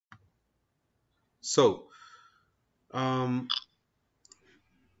So, um,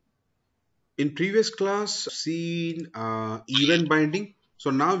 in previous class, seen event binding. So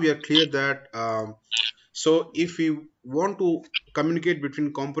now we are clear that so if we want to communicate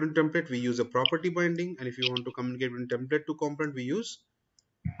between component template, we use a property binding, and if you want to communicate between template to component, we use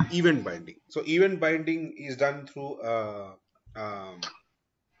event binding. So event binding is done through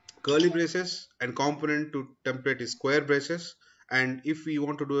curly braces, and component to template is square braces. And if we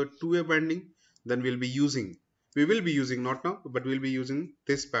want to do a two-way binding, then we will be using, not now, but we'll be using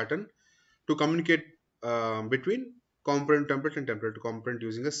this pattern to communicate between component template and template to component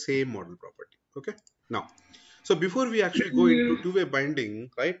using the same model property. Okay. Now, so before we actually go into two-way binding,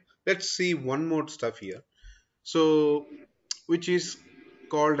 right? Let's see one more stuff here. So, which is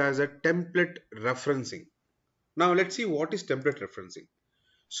called as a template referencing. Now, let's see what is template referencing.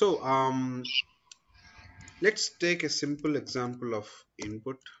 So, let's take a simple example of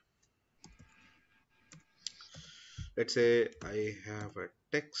input. Let's say I have a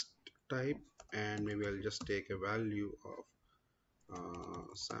text type, and maybe I'll just take a value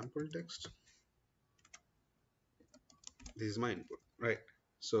of sample text. This is my input, right?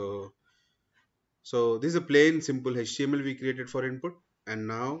 So this is a plain simple HTML we created for input, and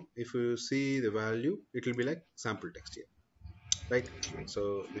now if you see the value, it will be like sample text here, right?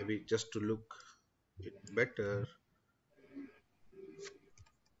 So maybe just to look it better,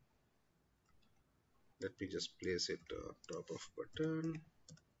 let me just place it on top of button,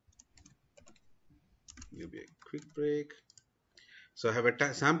 maybe a quick break. So I have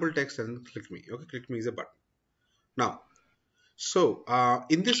a sample text and click me. Okay, click me is a button. Now, so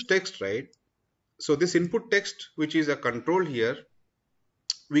in this text, right? So this input text, which is a control here,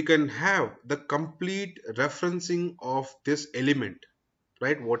 we can have the complete referencing of this element,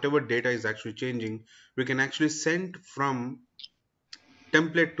 right? Whatever data is actually changing, we can actually send from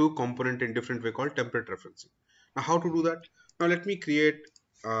template to component in different way called template referencing. Now, how to do that? Now, let me create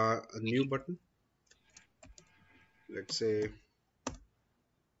a new button. Let's say,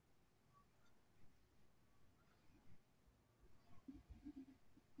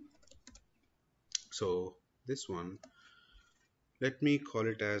 so this one, let me call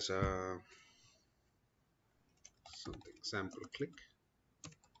it as something sample click.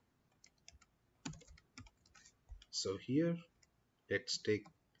 So here, let's take,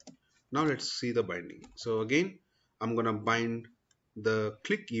 now let's see the binding. So again, I'm gonna bind the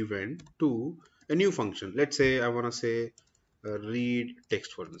click event to a new function. Let's say I want to say read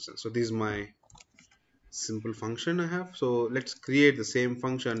text, for instance. So this is my simple function I have. So let's create the same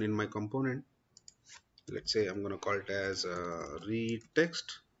function in my component. Let's say I'm going to call it as read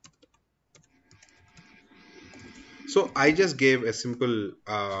text. So I just gave a simple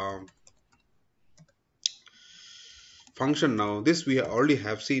function. Now this we already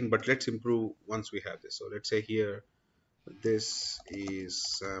have seen, but let's improve once we have this. So let's say here, this is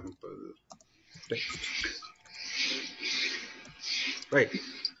sample text, right?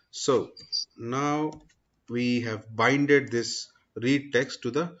 So now we have binded this read text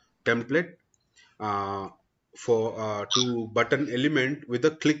to the template uh, for to button element with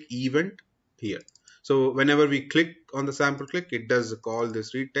a click event here. So whenever we click on the sample click, it does call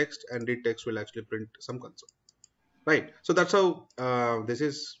this read text, and read text will actually print some console, right? So that's how this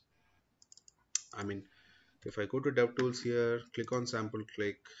is. I mean, if I go to DevTools here, click on sample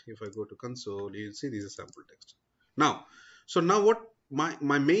click, if I go to console, you'll see this is sample text. Now, so now what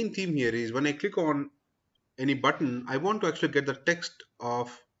my main theme here is, when I click on any button, I want to actually get the text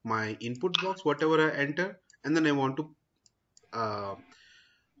of my input box, whatever I enter, and then I want to uh,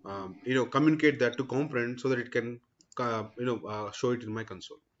 communicate that to component so that it can show it in my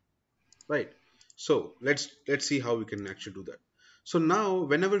console, right? So let's see how we can actually do that. So now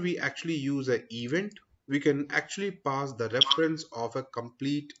whenever we actually use an event, we can actually pass the reference of a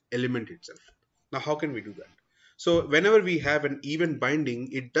complete element itself. Now how can we do that? So whenever we have an event binding,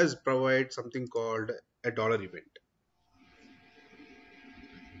 it does provide something called a dollar event,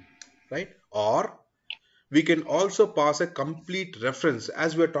 right? Or we can also pass a complete reference,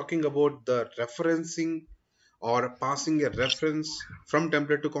 as we are talking about the referencing or passing a reference from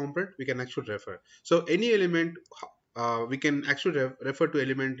template to component. We can actually refer, so any element we can actually refer to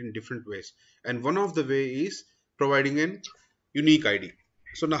element in different ways, and one of the way is providing an unique id.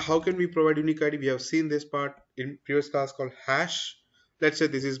 So now how can we provide unique id? We have seen this part in previous class called hash. Let's say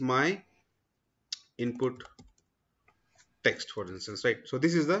this is my input text, for instance, right? So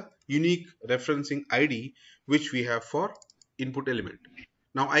this is the unique referencing id which we have for input element.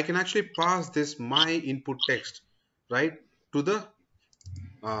 Now I can actually pass this my input text, right, to the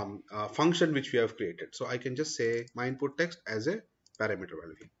function which we have created. So I can just say my input text as a parameter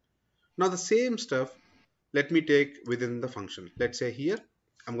value. Now the same stuff, let me take within the function. Let's say here,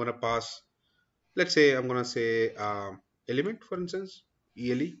 I'm going to pass, let's say I'm going to say element, for instance,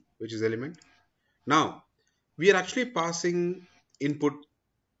 ele, which is element. Now we are actually passing input,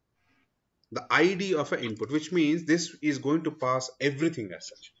 the id of an input, which means this is going to pass everything as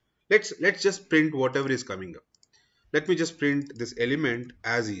such. Let's just print whatever is coming up. Let me just print this element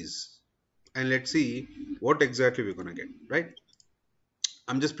as is, and let's see what exactly we're going to get, right?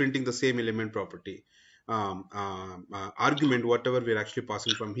 I'm just printing the same element property, argument, whatever we're actually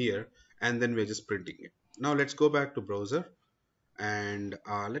passing from here, and then we're just printing it. Now let's go back to browser, and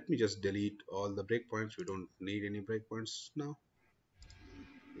let me just delete all the breakpoints. We don't need any breakpoints now.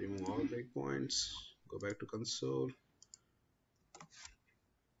 Remove all breakpoints. Go back to console.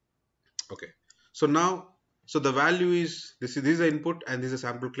 Okay. So now, so the value is this is the input, and this is a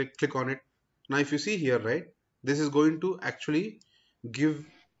sample. Click on it. Now, if you see here, right, this is going to actually give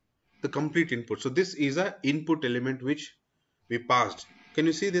the complete input. So this is a input element which we passed. Can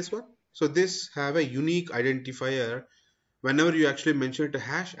you see this one? So this have a unique identifier. Whenever you actually mention it to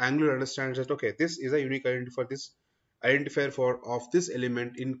hash, Angular understands that okay, this is a unique identifier. This identifier for of this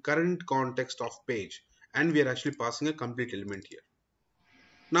element in current context of page, and we are actually passing a complete element here.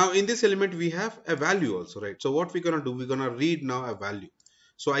 Now in this element we have a value also, right? So what we're gonna do, we're gonna read now a value.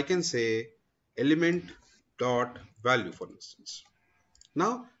 So I can say element dot value, for instance.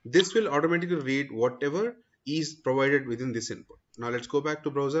 Now this will automatically read whatever is provided within this input. Now let's go back to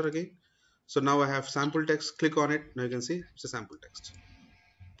browser again. So now I have sample text. Click on it. Now you can see it's a sample text.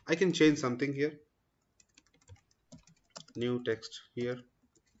 I can change something here. New text here,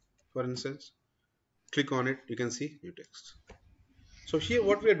 for instance. Click on it. You can see new text. So here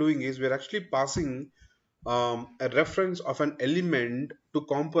what we are doing is we're actually passing a reference of an element to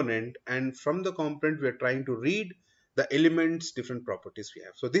component, and from the component we are trying to read the elements different properties we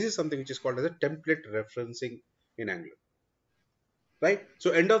have. So this is something which is called as a template referencing in Angular, right?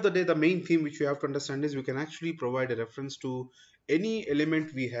 So end of the day, the main theme which you have to understand is we can actually provide a reference to any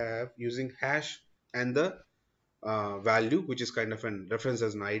element we have using hash and the value, which is kind of an reference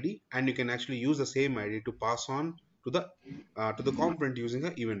as an id, and you can actually use the same id to pass on to the component using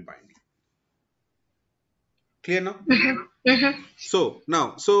an event binding. Clear now? So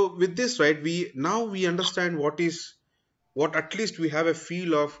now, so with this, right, we understand what at least we have a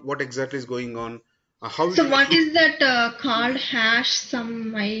feel of what exactly is going on. How we So can what actually. is that called? Hash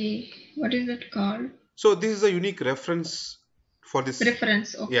some my what is that called? So this is a unique reference for this,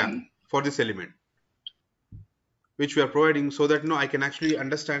 Reference. yeah, Okay. for this element which we are providing, so that I can actually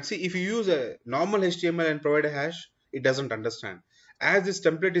understand. See, if you use a normal HTML and provide a hash, it doesn't understand. As this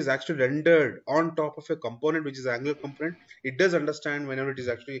template is actually rendered on top of a component which is an Angular component, it does understand whenever it is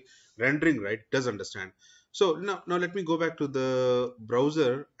actually rendering, right? It does understand. So now let me go back to the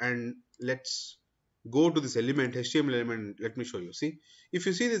browser and let's go to this element, HTML element. Let me show you. See, if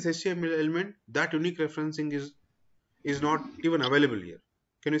you see this HTML element, that unique referencing is not even available here.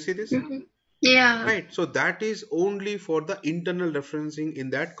 Can you see this? Yeah. Right, so that is only for the internal referencing in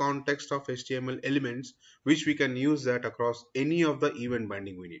that context of HTML elements, which we can use that across any of the event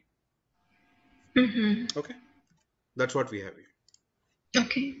binding we need. Okay, that's what we have here.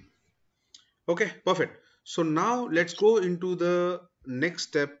 Okay. Okay, perfect. So now let's go into the next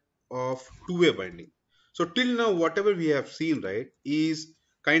step of two-way binding. So till now, whatever we have seen, right, is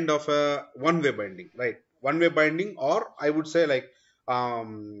kind of a one-way binding, right? One-way binding, or I would say like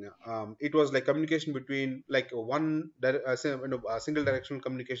it was like communication between like a single directional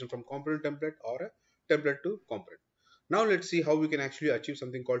communication from component template or a template to component. Now let's see how we can actually achieve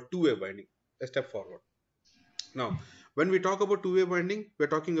something called two-way binding. A step forward. Now, when we talk about two-way binding, we're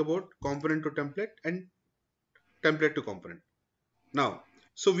talking about component to template and template to component. Now,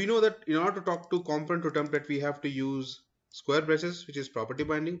 so we know that in order to talk to component to template, we have to use square braces, which is property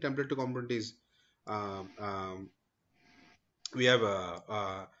binding. Template to component is um, um, we have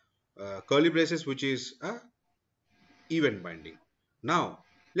curly braces, which is event binding. Now,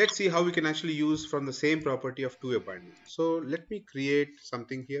 let's see how we can actually use from the same property of two-way binding. So let me create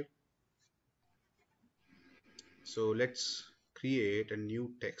something here. So let's create a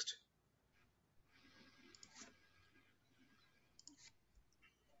new text.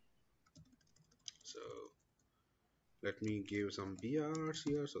 So let me give some BRs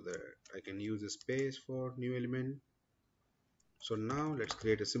here so that I can use the space for new element. So now let's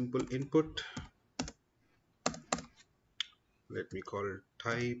create a simple input. Let me call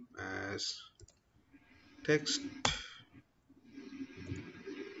type as text,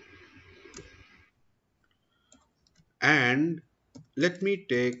 and let me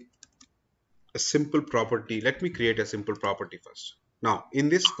take a simple property. Let me create a simple property first. Now in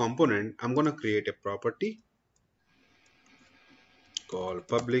this component, I'm going to create a property called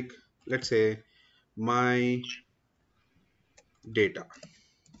public, let's say my data,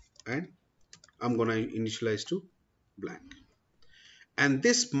 and I'm going to initialize to blank. And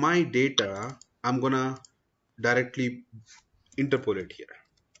this my data, I'm going to directly interpolate here.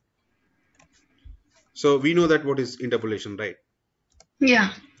 So we know that what is interpolation, right?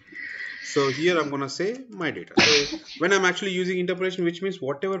 Yeah. So here I'm going to say my data. So when I'm actually using interpolation, which means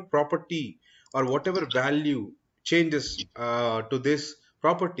whatever property or whatever value changes to this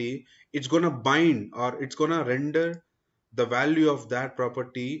property, it's going to bind or it's going to render the value of that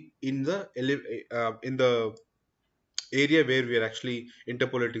property in the area where we are actually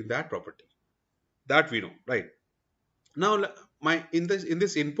interpolating that property. That we know, right? Now my in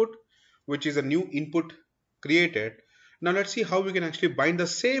this input, which is a new input created, now let's see how we can actually bind the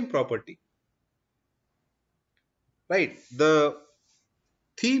same property, right? The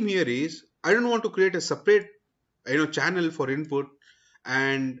theme here is I don't want to create a separate channel for input,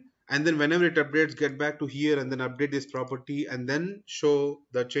 and then whenever it updates get back to here and then update this property and then show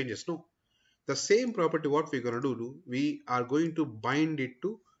the changes. No, the same property, what we're going to do, we are going to bind it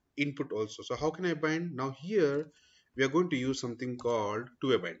to input also. So how can I bind? Now here we are going to use something called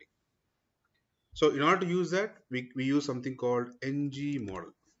two-way binding. So in order to use that, we use something called ng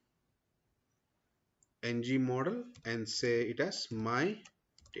model and say it as my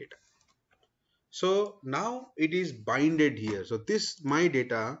data. So now it is binded here. So this my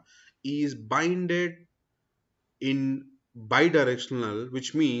data is binded in bidirectional,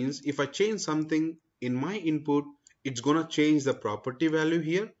 which means if I change something in my input, it's gonna change the property value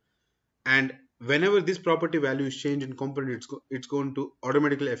here, and whenever this property value is changed in component, it's going to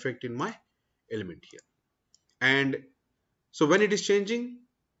automatically affect in my element here. And so when it is changing,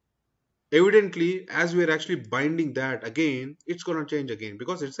 evidently as we are actually binding that again, it's going to change again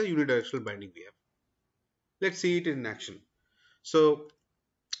because it's a unidirectional binding we have. Let's see it in action. So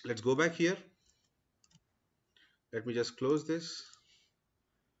let's go back here. Let me just close this.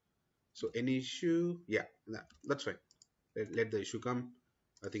 So any issue? Yeah, that's fine. Let the issue come.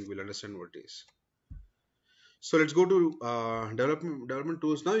 I think we'll understand what it is. So let's go to development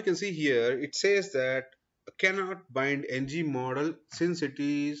tools. Now you can see here it says that cannot bind ng model since it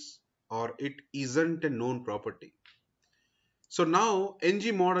is or it isn't a known property. So now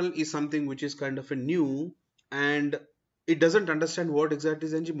ng model is something which is kind of a new, and it doesn't understand what exactly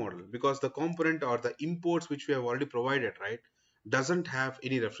is ng model because the component or the imports which we have already provided, right, doesn't have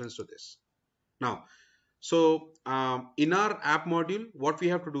any reference to this. Now, so in our app module, what we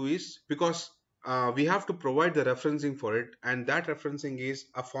have to do is, because we have to provide the referencing for it, and that referencing is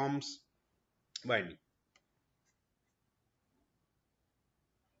a forms binding.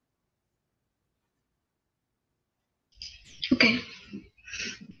 Okay.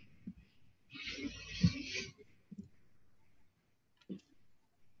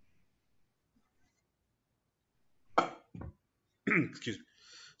 Excuse me.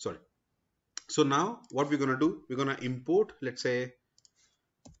 Sorry. So now what we're going to do, we're going to import, let's say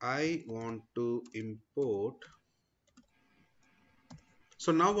I want to import.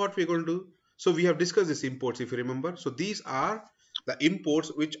 So now what we're going to do, so we have discussed these imports, if you remember. So these are the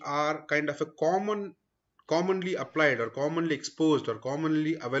imports which are kind of a commonly applied or commonly exposed or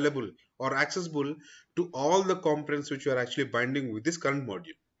commonly available or accessible to all the components which you are actually binding with this current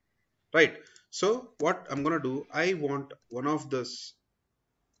module, right? So what I'm going to do, I want one of this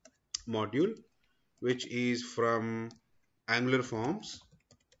module which is from Angular Forms.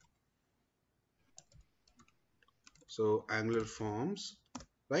 So Angular Forms,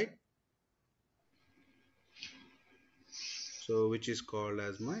 right? So which is called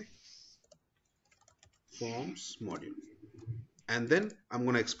as my forms module, and then I'm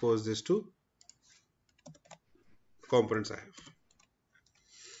going to expose this to components I have.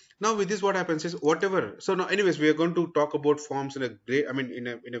 Now with this what happens is whatever, so now anyways we are going to talk about forms in a great, I mean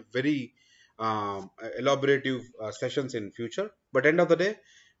in a very elaborative sessions in future, but end of the day,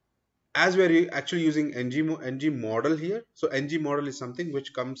 as we are actually using ng model here, so ng model is something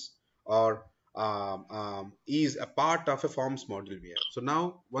which comes or is a part of a forms module we have. So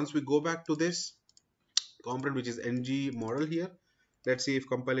now once we go back to this component which is ng model here, let's see if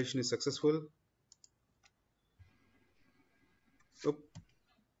compilation is successful.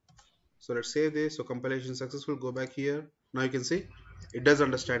 So let's save this. So compilation successful. Go back here. Now you can see it does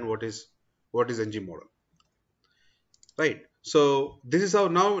understand what is ng model, right? So this is how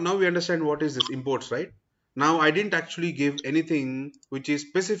now we understand what is this imports, right? Now I didn't actually give anything which is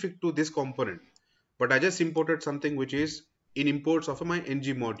specific to this component, but I just imported something which is in imports of my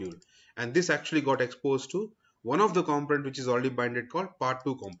ng module, and this actually got exposed to one of the component which is already binded called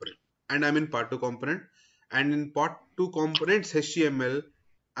part2 component, and I'm in part2 component, and in part2 components HTML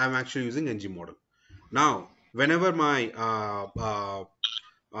I'm actually using ng model. Now whenever my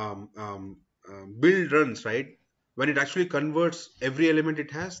build runs, right, when it actually converts every element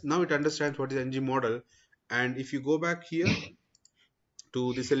it has, now it understands what is ng model. And if you go back here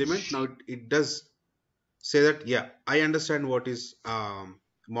to this element, now it does say that, yeah, I understand what is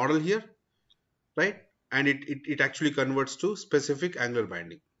model here, right? And it actually converts to specific angular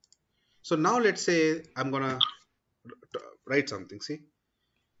binding. So now let's say I'm gonna write something. See,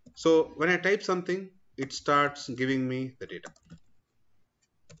 so when I type something, it starts giving me the data,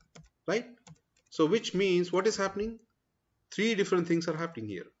 right? So which means what is happening? Three different things are happening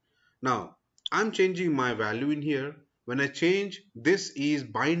here. Now I'm changing my value in here. When I change, this is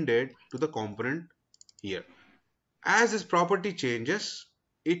binded to the component here. As this property changes,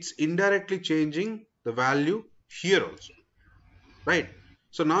 it's indirectly changing the value here also, right?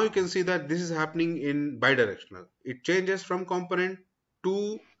 So now you can see that this is happening in bidirectional. It changes from component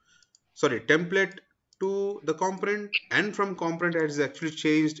to, sorry, template to the component, and from component as is actually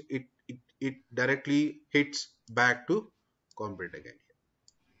changed, it directly hits back to component again.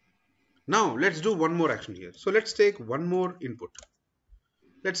 Now let's do one more action here. So let's take one more input.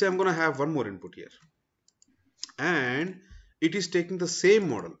 Let's say I'm going to have one more input here, and it is taking the same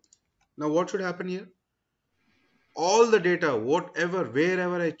model. Now what should happen here? All the data, whatever,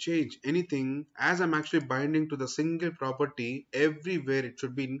 wherever I change anything, as I'm actually binding to the single property, everywhere it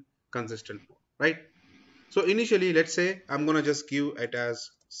should be in consistent mode, right? So initially, let's say I'm gonna just give it as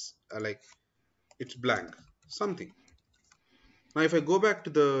like it's blank something. Now if I go back to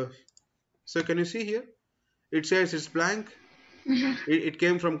the, so can you see here? It says it's blank. It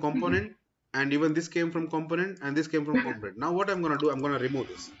came from component, and even this came from component, and this came from component. Now what I'm gonna do? I'm gonna remove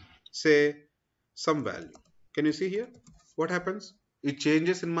this. Say some value. Can you see here? What happens? It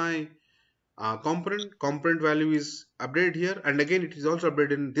changes in my component value is updated here, and again it is also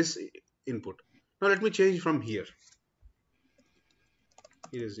updated in this input. Now let me change from here.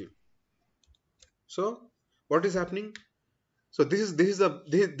 Here is it. So what is happening? So this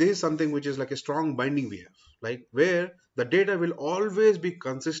is something which is like a strong binding we have, like where the data will always be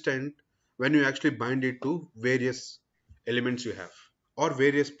consistent when you actually bind it to various elements you have, or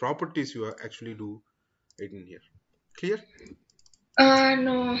various properties you actually do it in here. Clear?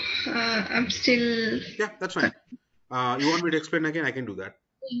 No, I'm still Yeah, that's fine. You want me to explain again? I can do that.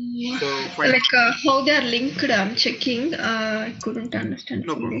 So fine. like how they are linked. I'm checking. I couldn't understand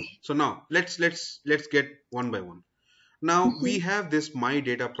No problem. fully. So now let's get one by one. Now we have this my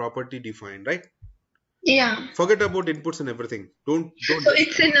data property defined, right? Yeah. Forget about inputs and everything. Don't So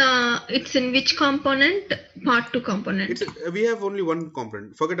just, it's in which component? Part two it's component. we have only one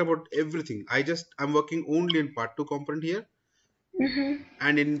component. Forget about everything. I'm working only in part 2 component here, Mm-hmm.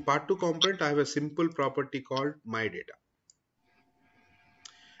 and in part 2 component I have a simple property called my data,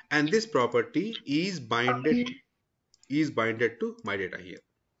 and this property Okay. is binded to my data here,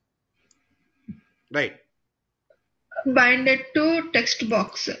 right? Binded to text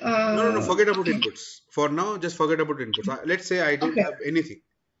box. No, forget about Okay. inputs for now. Just forget about inputs. Let's say I don't Okay. have anything.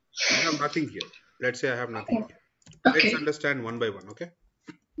 I have nothing here. Let's say I have nothing Okay. here. Let's Okay. understand one by one. Okay.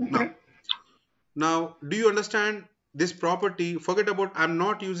 Now, Okay. do you understand this property? Forget about, I'm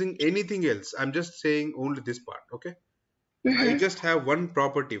not using anything else. I'm just saying only this part. Okay. I Mm-hmm. just have one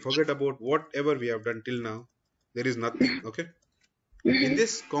property. Forget about whatever we have done till now. There is nothing. Okay. In Mm-hmm.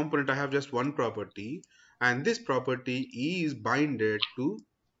 this component, I have just one property, and this property is binded to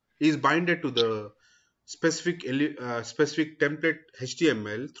the specific template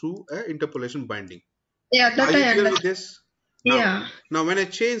HTML through a interpolation binding. Yeah, Are that you I clear with understand. this? Now, Yeah, when I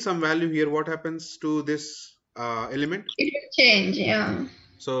change some value here, what happens to this element? it will change. Yeah.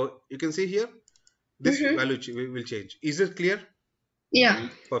 So you can see here, this Mm-hmm. value will change. Is it clear? Yeah.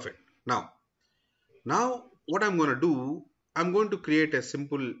 Perfect. Now what I'm going to do, I'm going to create a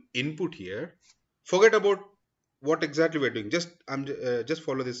simple input here. Forget about what exactly we're doing. Just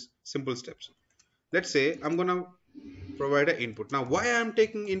follow these simple steps. Let's say I'm going to provide an input. Now why I'm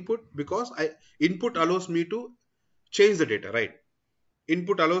taking input? Because I input allows me to change the data, right?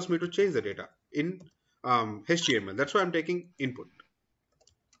 Input allows me to change the data in HTML. That's why I'm taking input.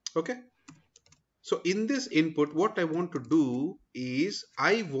 Okay. So in this input, what I want to do is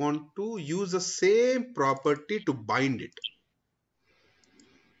I want to use the same property to bind it.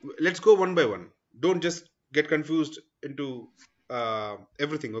 Let's go one by one. Don't just get confused into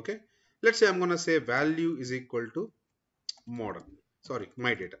everything. Okay. Let's say I'm going to say value is equal to model. Sorry,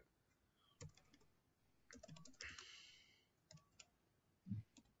 my data.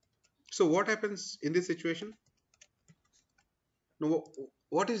 So what happens in this situation? Now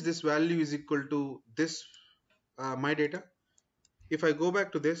what is this value is equal to this my data. If I go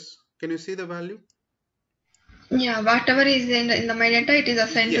back to this, can you see the value? Yeah, whatever is in the my data, it is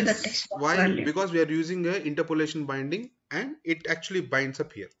assigned to the Yes. text box Why? value. Because we are using a interpolation binding and it actually binds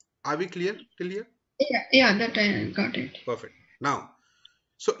up here. Are we clear till here? Yeah, yeah, that I got it. Perfect. Now,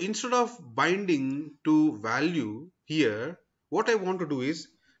 so instead of binding to value here, what I want to do is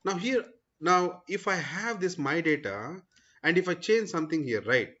now here, now if I have this my data and if I change something here,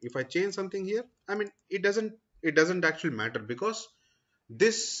 right? If I change something here, I mean, it doesn't actually matter because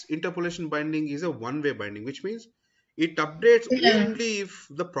this interpolation binding is a one-way binding, which means it updates Yeah. only if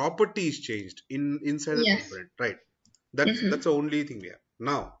the property is changed inside the Yes. component, right? That's Mm-hmm. the only thing we have.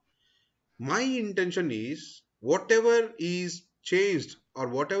 Now, my intention is whatever is changed or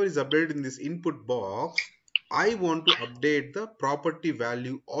whatever is updated in this input box, I want to update the property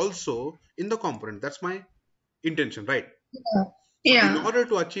value also in the component. That's my intention, right? Yeah. So in Yeah. order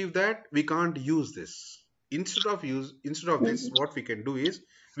to achieve that, we can't use this. Instead of this, Mhm. what we can do is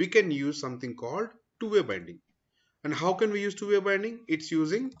we can use something called two-way binding. And how can we use two-way binding? It's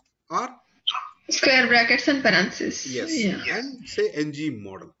using our Square brackets and parentheses. yes Yeah. and say ng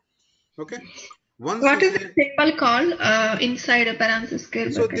model. Okay. Once What we is say the symbol called inside a parenthesis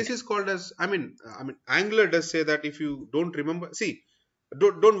square so, this bracket? is called as I mean, Angular does say that if you don't remember, see,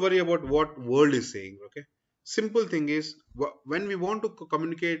 don't worry about what world is saying. Okay. Simple thing is when we want to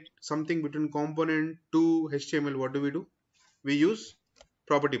communicate something between component to HTML, what do? We use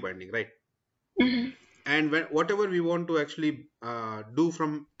property binding, right? Mm-hmm. And whatever we want to actually do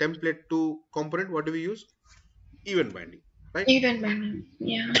from template to component, what do we use? Event binding, right? Even binding.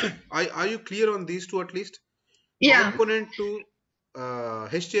 Yeah. Are you clear on these two at least? Yeah. Component to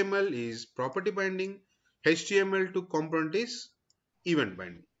HTML is property binding, HTML to component is event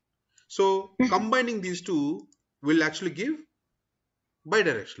binding. So combining these two will actually give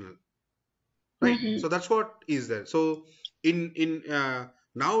bidirectional, right? Mm-hmm. So that's what is there. So in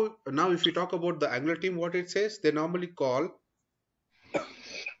now if you talk about the Angular team, what it says, they normally call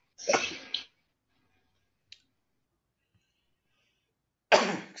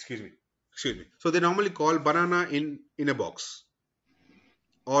excuse me, excuse me. So they normally call banana in a box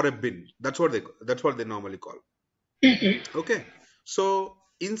or a bin. That's what they normally call. Mm-hmm. Okay. So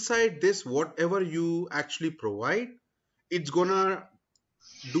inside this, whatever you actually provide, it's gonna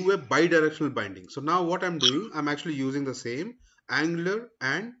do a bidirectional binding. So now what I'm doing, I'm actually using the same Angular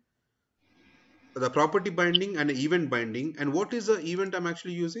and the property binding and event binding. And what is the event I'm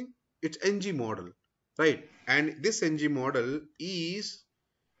actually using? It's ng model, right? And this ng model is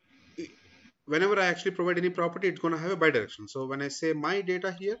whenever I actually provide any property, it's going to have a bidirectional. So when I say my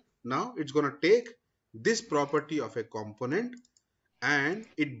data here, now it's going to take this property of a component and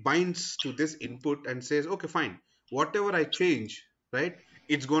it binds to this input and says, okay, fine, whatever I change, right,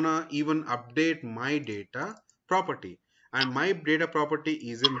 it's gonna even update my data property, and my data property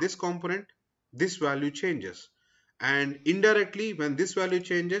is in this component, this value changes, and indirectly when this value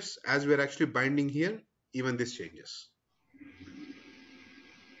changes, as we're actually binding here, even this changes.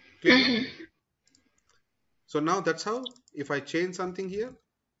 Clear now? Mm-hmm. So now that's how, if I change something here,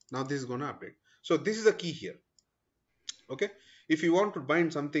 now this is gonna update. So this is the key here. Okay, if you want to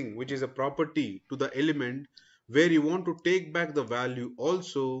bind something which is a property to the element where you want to take back the value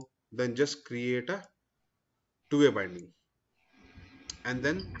also, then just create a two-way binding, and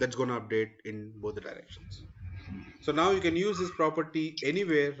then that's going to update in both the directions. So now you can use this property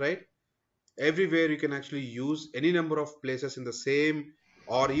anywhere, right? Everywhere you can actually use any number of places in the same,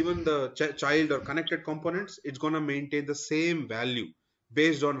 or even the child or connected components, it's going to maintain the same value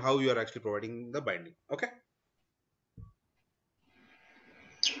based on how you are actually providing the binding. Okay.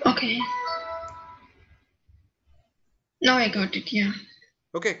 Okay. Now I got it. Yeah.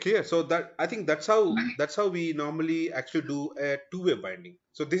 Okay, clear. So that I think that's how we normally actually do a two-way binding.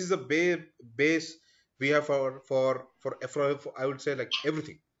 So this is a base we have for I would say like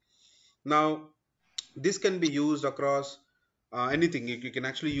everything. Now this can be used across anything. You can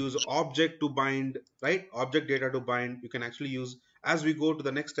actually use object to bind, right? Object data to bind. You can actually use, as we go to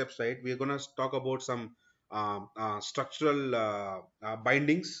the next steps, right? We're gonna talk about some structural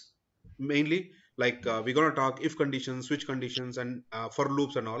bindings mainly. Like we're gonna talk if conditions, switch conditions, and for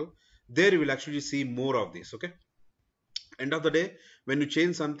loops and all. There you will actually see more of this. Okay. End of the day, when you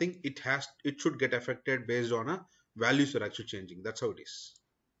change something, it should get affected based on a values you're actually changing. That's how it is.